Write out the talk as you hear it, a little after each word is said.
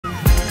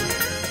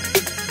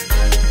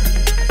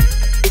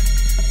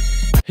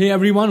Hey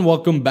everyone,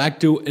 welcome back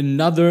to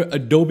another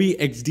Adobe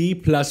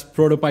XD plus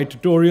Protopie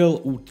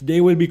tutorial.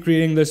 Today we'll be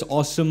creating this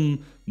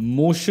awesome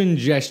motion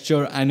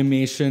gesture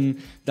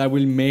animation that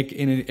we'll make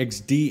in an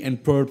XD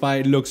and Protopie.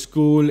 It looks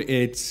cool.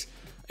 It's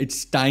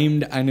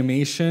timed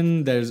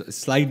animation. There's a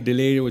slight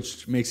delay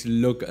which makes it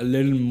look a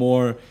little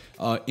more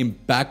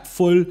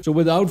impactful. So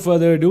without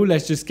further ado,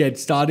 let's just get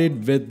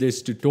started with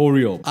this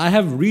tutorial. I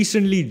have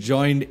recently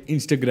joined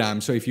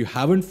Instagram, so if you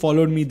haven't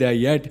followed me there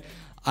yet,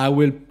 I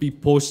will be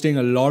posting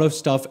a lot of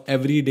stuff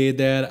every day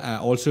there. I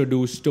also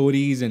do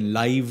stories and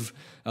live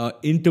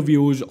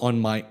interviews on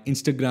my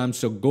Instagram.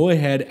 So go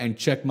ahead and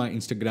check my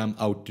Instagram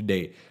out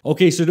today.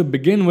 Okay, so to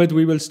begin with,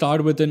 we will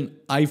start with an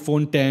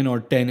iPhone 10 or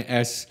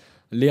 10s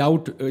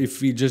layout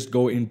if we just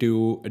go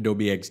into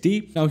Adobe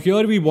XD. Now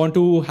here we want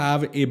to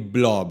have a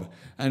blob,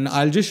 and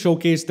I'll just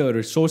showcase the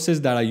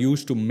resources that I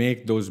use to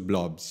make those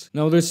blobs.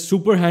 Now this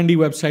super handy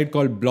website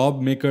called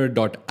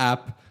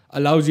blobmaker.app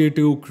allows you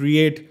to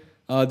create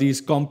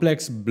these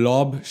complex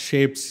blob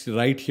shapes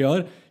right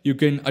here. You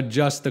can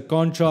adjust the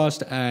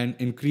contrast and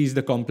increase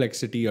the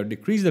complexity or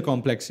decrease the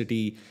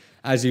complexity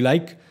as you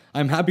like.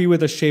 I'm happy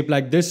with a shape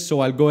like this, so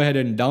I'll go ahead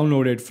and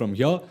download it from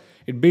here.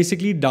 It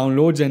basically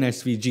downloads an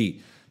SVG.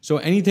 So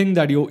anything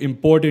that you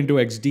import into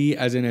XD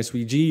as an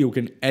SVG, you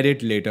can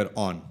edit later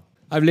on.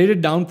 I've laid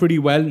it down pretty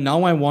well.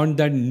 Now I want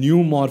that new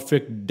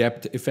morphic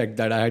depth effect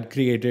that I had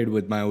created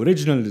with my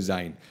original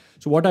design.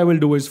 So what I will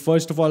do is,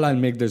 first of all, I'll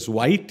make this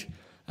white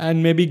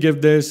and maybe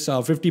give this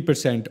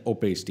 50%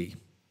 opacity.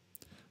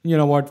 You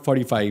know what,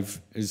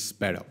 45 is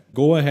better.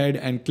 Go ahead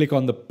and click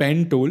on the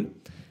pen tool,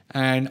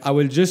 and I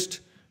will just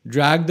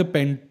drag the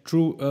pen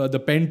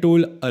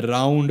tool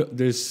around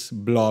this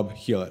blob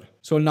here.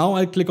 So now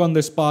I'll click on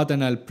this path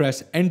and I'll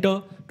press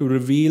enter to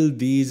reveal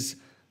these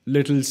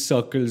little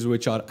circles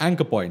which are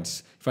anchor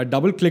points. If I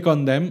double click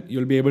on them,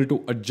 you'll be able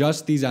to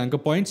adjust these anchor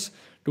points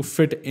to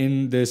fit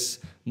in this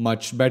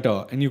much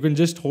better. And you can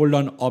just hold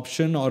on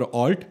Option or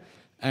Alt,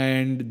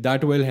 and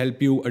that will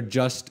help you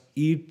adjust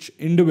each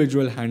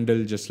individual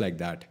handle just like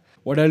that.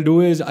 What I'll do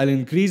is I'll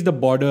increase the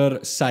border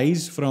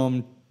size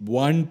from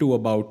 1 to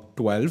about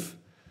 12.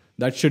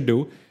 That should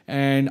do.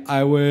 And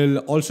I will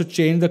also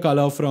change the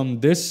color from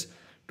this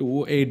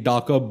to a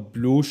darker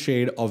blue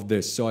shade of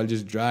this. So I'll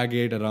just drag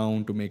it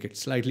around to make it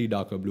slightly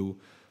darker blue,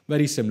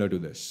 very similar to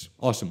this.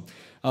 Awesome.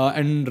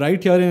 And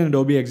right here in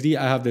Adobe XD,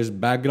 I have this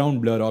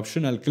background blur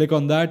option. I'll click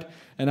on that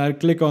and I'll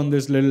click on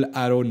this little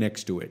arrow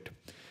next to it.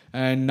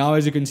 And now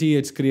as you can see,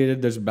 it's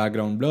created this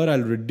background blur.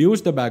 I'll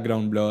reduce the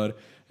background blur.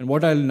 And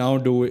what I'll now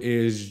do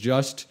is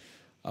just,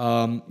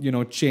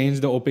 change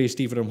the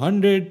opacity from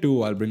 100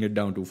 to, I'll bring it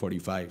down to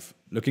 45.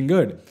 Looking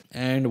good.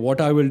 And what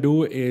I will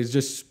do is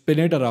just spin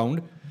it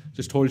around.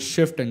 Just hold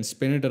shift and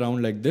spin it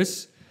around like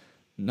this.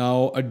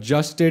 Now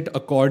adjust it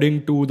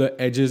according to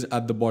the edges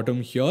at the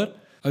bottom here.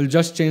 I'll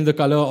just change the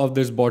color of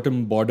this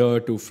bottom border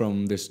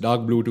from this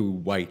dark blue to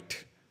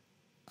white.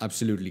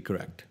 Absolutely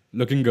correct.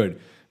 Looking good.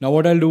 Now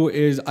what I'll do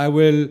is I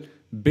will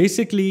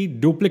basically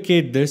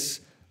duplicate this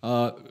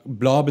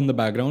blob in the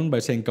background by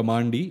saying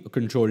Command D or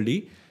Control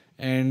D,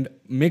 and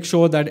make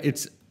sure that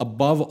it's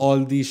above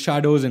all these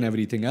shadows and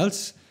everything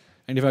else.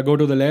 And if I go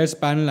to the layers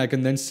panel, I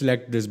can then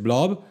select this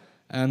blob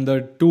and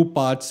the two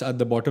parts at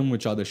the bottom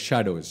which are the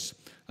shadows.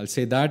 I'll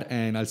say that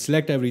and I'll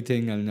select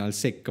everything and I'll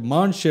say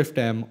Command Shift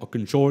M or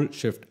Control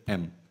Shift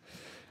M.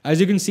 As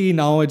you can see,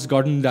 now it's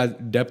gotten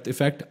that depth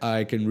effect.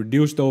 I can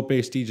reduce the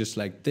opacity just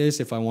like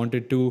this if I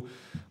wanted to,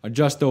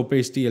 adjust the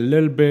opacity a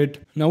little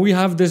bit. Now we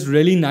have this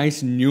really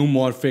nice new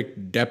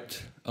morphic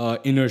depth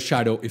inner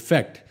shadow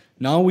effect.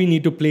 Now we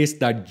need to place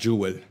that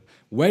jewel.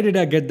 Where did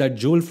I get that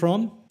jewel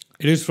from?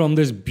 It is from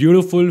this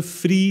beautiful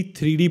free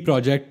 3D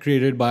project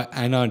created by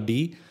Anna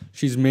D.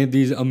 She's made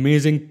these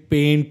amazing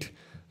paint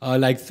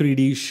like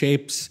 3D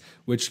shapes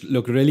which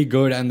look really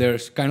good, and they're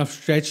kind of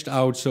stretched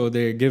out, so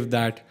they give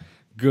that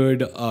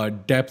good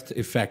depth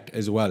effect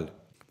as well.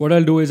 What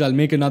I'll do is I'll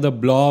make another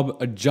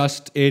blob,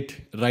 adjust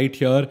it right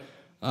here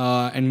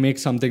and make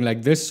something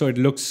like this so it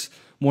looks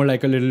more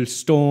like a little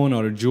stone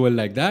or a jewel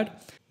like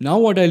that. Now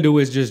what I'll do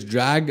is just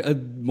drag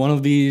one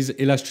of these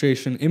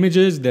illustration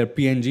images. They're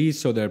PNGs,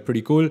 so they're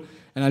pretty cool,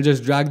 and I'll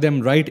just drag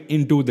them right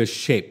into the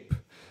shape.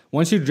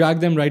 Once you drag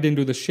them right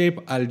into the shape,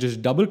 I'll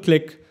just double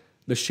click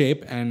the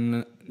shape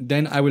and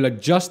then I will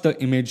adjust the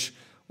image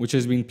which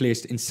has been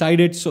placed inside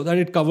it so that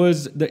it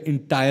covers the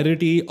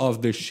entirety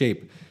of the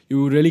shape.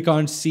 You really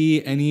can't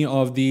see any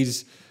of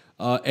these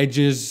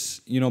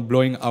edges,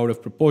 blowing out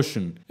of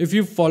proportion. If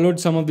you've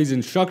followed some of these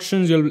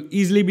instructions, you'll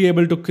easily be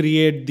able to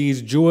create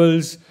these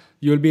jewels.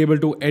 You'll be able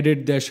to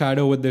edit their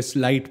shadow with this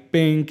light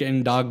pink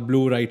and dark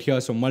blue right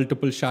here. So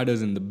multiple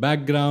shadows in the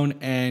background.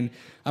 And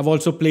I've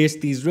also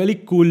placed these really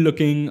cool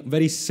looking,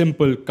 very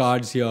simple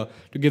cards here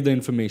to give the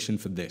information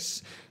for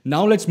this.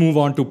 Now let's move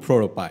on to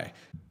Protopie.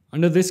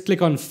 Under this,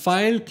 click on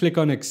File, click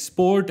on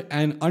Export,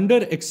 and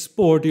under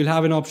Export, you'll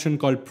have an option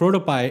called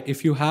Protopie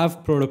if you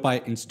have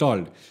Protopie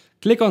installed.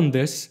 Click on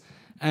this,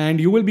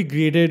 and you will be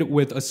greeted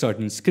with a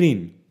certain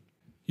screen.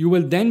 You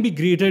will then be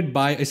greeted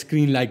by a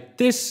screen like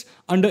this.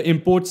 Under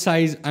import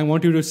size, I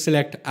want you to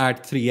select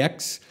add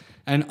 3x,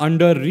 and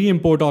under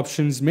re-import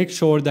options, make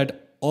sure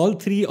that all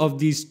three of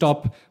these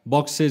top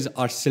boxes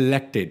are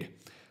selected.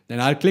 Then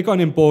I'll click on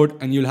import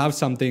and you'll have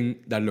something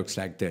that looks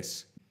like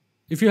this.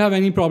 If you have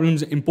any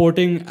problems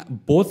importing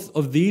both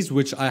of these,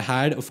 which I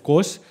had, of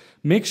course,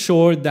 make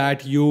sure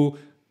that you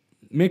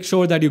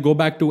go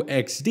back to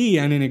XD,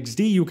 and in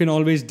XD you can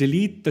always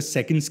delete the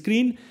second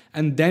screen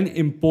and then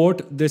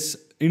import this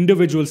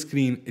individual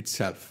screen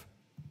itself.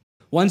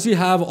 Once you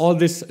have all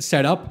this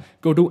set up,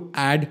 go to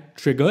add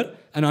trigger,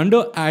 and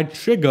under add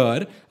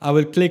trigger, I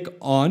will click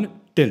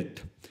on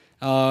tilt.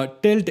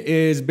 Tilt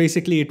is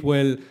basically it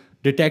will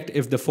detect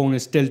if the phone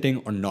is tilting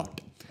or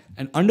not.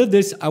 And under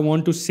this, I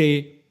want to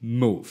say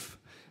move.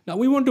 Now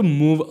we want to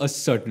move a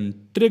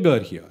certain trigger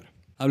here.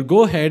 I'll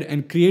go ahead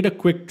and create a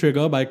quick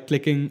trigger by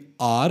clicking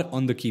R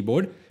on the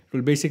keyboard. It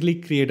will basically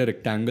create a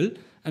rectangle,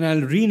 and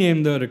I'll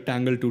rename the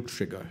rectangle to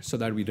trigger so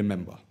that we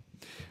remember.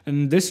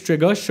 And this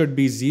trigger should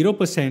be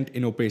 0%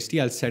 in opacity.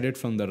 I'll set it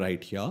from the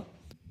right here.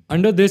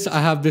 Under this,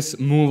 I have this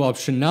move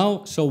option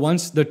now. So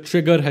once the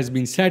trigger has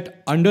been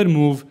set, under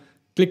move,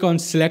 click on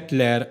select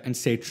layer and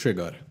say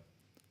trigger.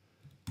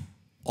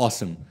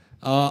 Awesome.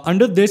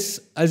 Under this,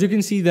 as you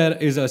can see, there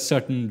is a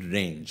certain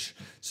range.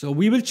 So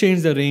we will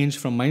change the range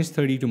from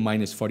 -30 to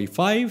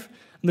 -45.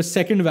 And the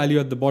second value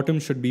at the bottom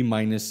should be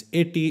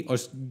 -80 or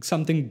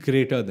something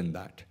greater than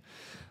that.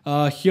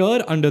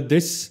 Here under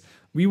this,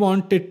 we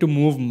want it to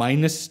move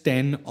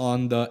 -10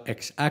 on the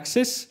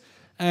x-axis,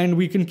 and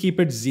we can keep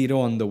it 0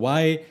 on the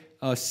y.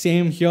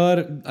 Same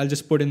here, I'll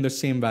just put in the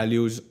same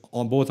values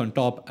on both on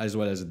top as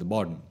well as at the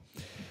bottom.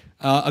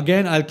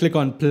 Again, I'll click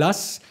on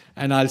plus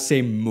and I'll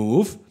say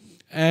move.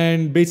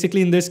 And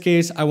basically in this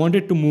case, I want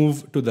it to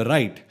move to the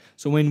right.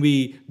 So when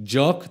we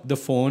jerk the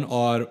phone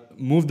or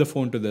move the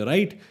phone to the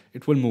right,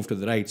 it will move to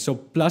the right. So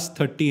plus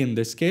 30 in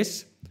this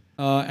case,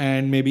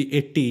 and maybe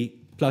 80,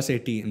 plus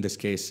 80 in this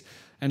case.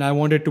 And I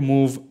want it to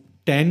move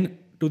 10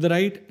 to the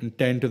right and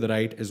 10 to the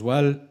right as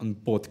well on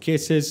both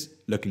cases,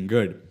 looking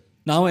good.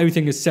 Now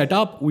everything is set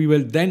up. We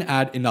will then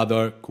add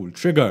another cool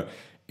trigger.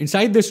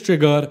 Inside this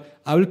trigger,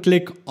 I will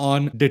click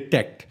on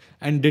detect,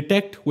 and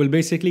detect will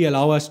basically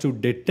allow us to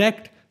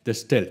detect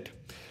this tilt.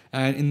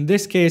 And in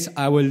this case,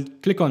 I will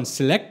click on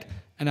select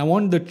and I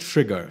want the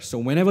trigger. So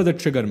whenever the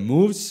trigger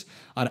moves,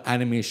 our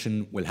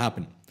animation will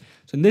happen.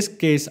 So in this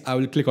case, I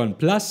will click on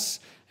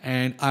plus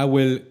and I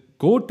will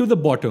go to the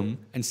bottom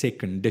and say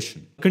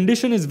condition.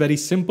 Condition is very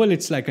simple.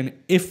 It's like an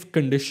if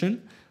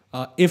condition.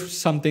 If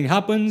something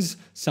happens,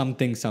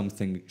 something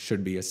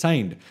should be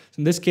assigned. So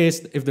in this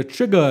case, if the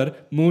trigger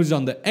moves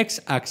on the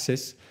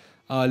x-axis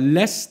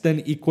less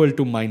than equal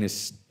to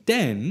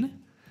 -10,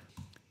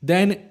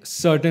 then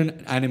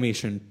certain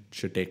animation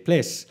should take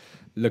place.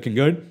 Looking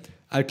good.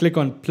 I'll click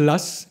on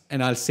plus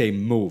and I'll say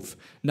move.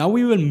 Now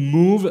we will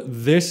move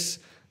this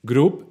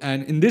group,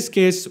 and in this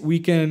case, we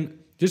can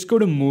just go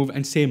to move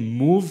and say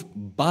move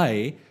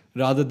by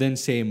rather than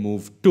say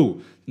move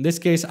to. In this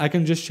case, I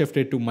can just shift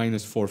it to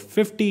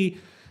 -450.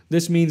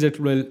 This means it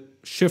will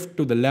shift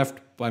to the left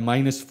by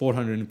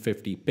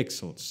 -450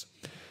 pixels.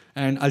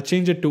 And I'll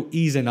change it to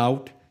ease and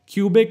out.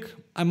 Cubic,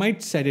 I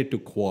might set it to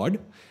quad.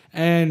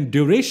 And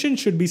duration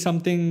should be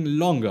something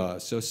longer.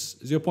 So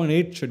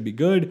 0.8 should be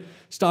good.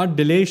 Start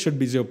delay should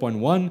be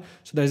 0.1.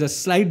 So there's a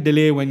slight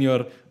delay when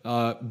you're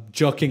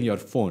jerking your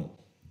phone.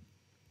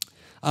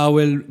 I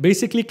will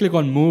basically click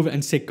on move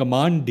and say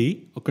Command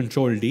D or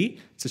Control D.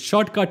 It's a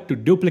shortcut to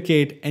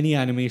duplicate any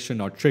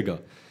animation or trigger.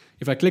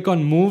 If I click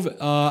on move,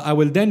 I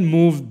will then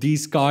move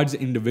these cards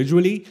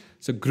individually.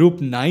 So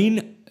group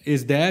 9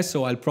 is there,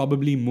 so I'll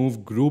probably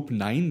move group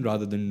 9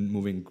 rather than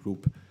moving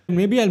group.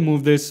 Maybe I'll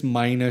move this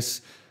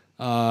minus,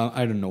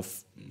 I don't know,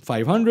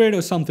 500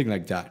 or something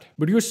like that.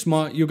 But you're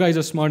smart. You guys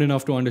are smart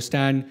enough to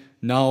understand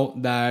now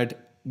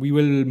that we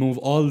will move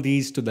all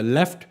these to the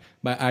left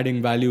by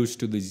adding values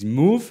to this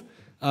move.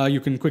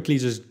 You can quickly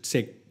just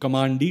say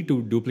Command D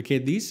to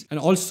duplicate these. And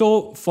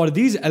also for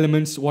these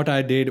elements, what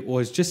I did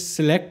was just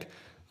select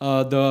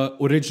the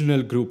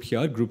original group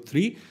here, group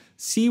 3,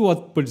 see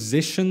what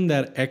position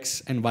their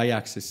X and Y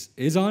axis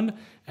is on.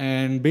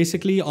 And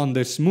basically on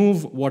this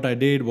move, what I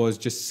did was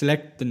just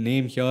select the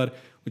name here,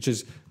 which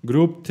is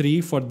group 3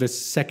 for the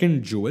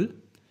second jewel,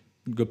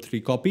 group 3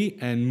 copy,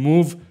 and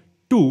move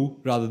to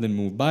rather than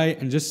move by,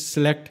 and just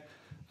select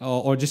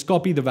or just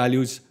copy the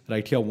values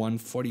right here,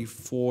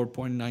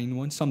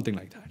 144.91, something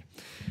like that.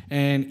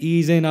 And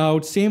ease in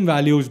out, same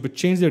values, but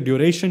change the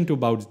duration to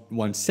about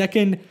 1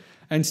 second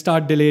and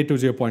start delay to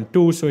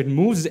 0.2. So it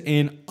moves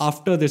in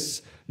after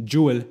this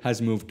jewel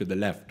has moved to the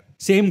left.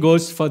 Same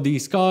goes for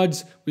these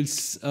cards. We'll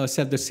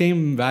set the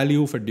same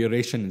value for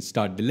duration and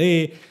start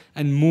delay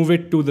and move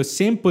it to the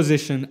same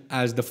position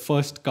as the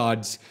first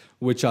cards,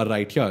 which are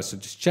right here. So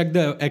just check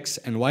the X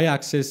and Y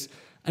axis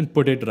and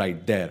put it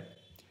right there.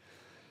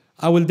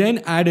 I will then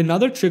add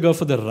another trigger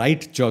for the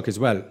right jerk as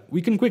well.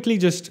 We can quickly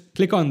just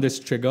click on this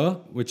trigger,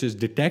 which is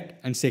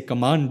detect, and say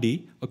Command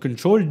D or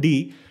Control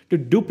D to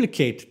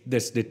duplicate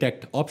this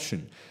detect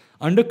option.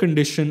 Under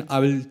condition, I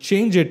will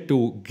change it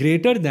to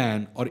greater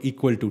than or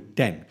equal to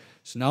 10.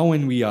 So now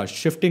when we are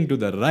shifting to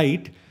the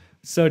right,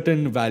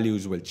 certain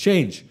values will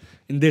change.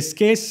 In this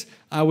case,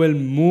 I will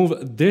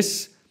move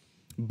this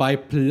by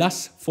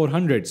plus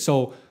 400.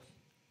 So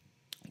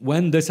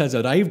when this has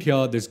arrived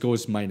here, this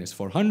goes minus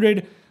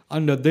 400.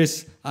 Under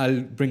this,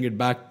 I'll bring it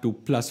back to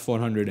plus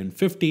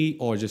 450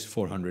 or just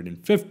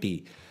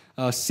 450.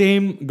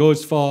 Same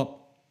goes for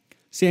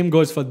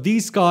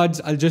these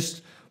cards. I'll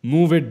just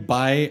move it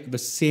by the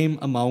same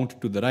amount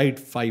to the right,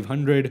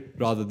 500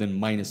 rather than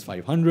minus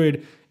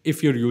 500.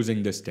 If you're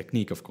using this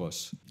technique, of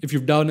course. If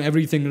you've done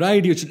everything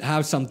right, you should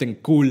have something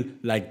cool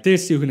like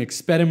this. You can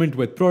experiment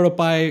with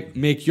Protopie,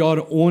 make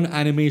your own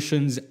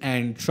animations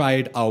and try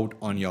it out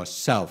on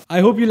yourself. I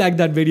hope you liked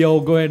that video.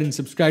 Go ahead and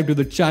subscribe to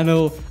the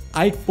channel.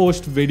 I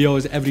post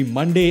videos every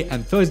Monday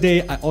and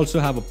Thursday. I also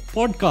have a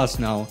podcast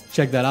now.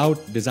 Check that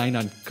out. Design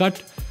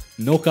Uncut.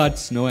 No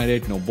cuts, no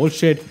edit, no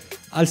bullshit.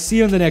 I'll see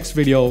you in the next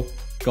video.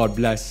 God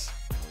bless.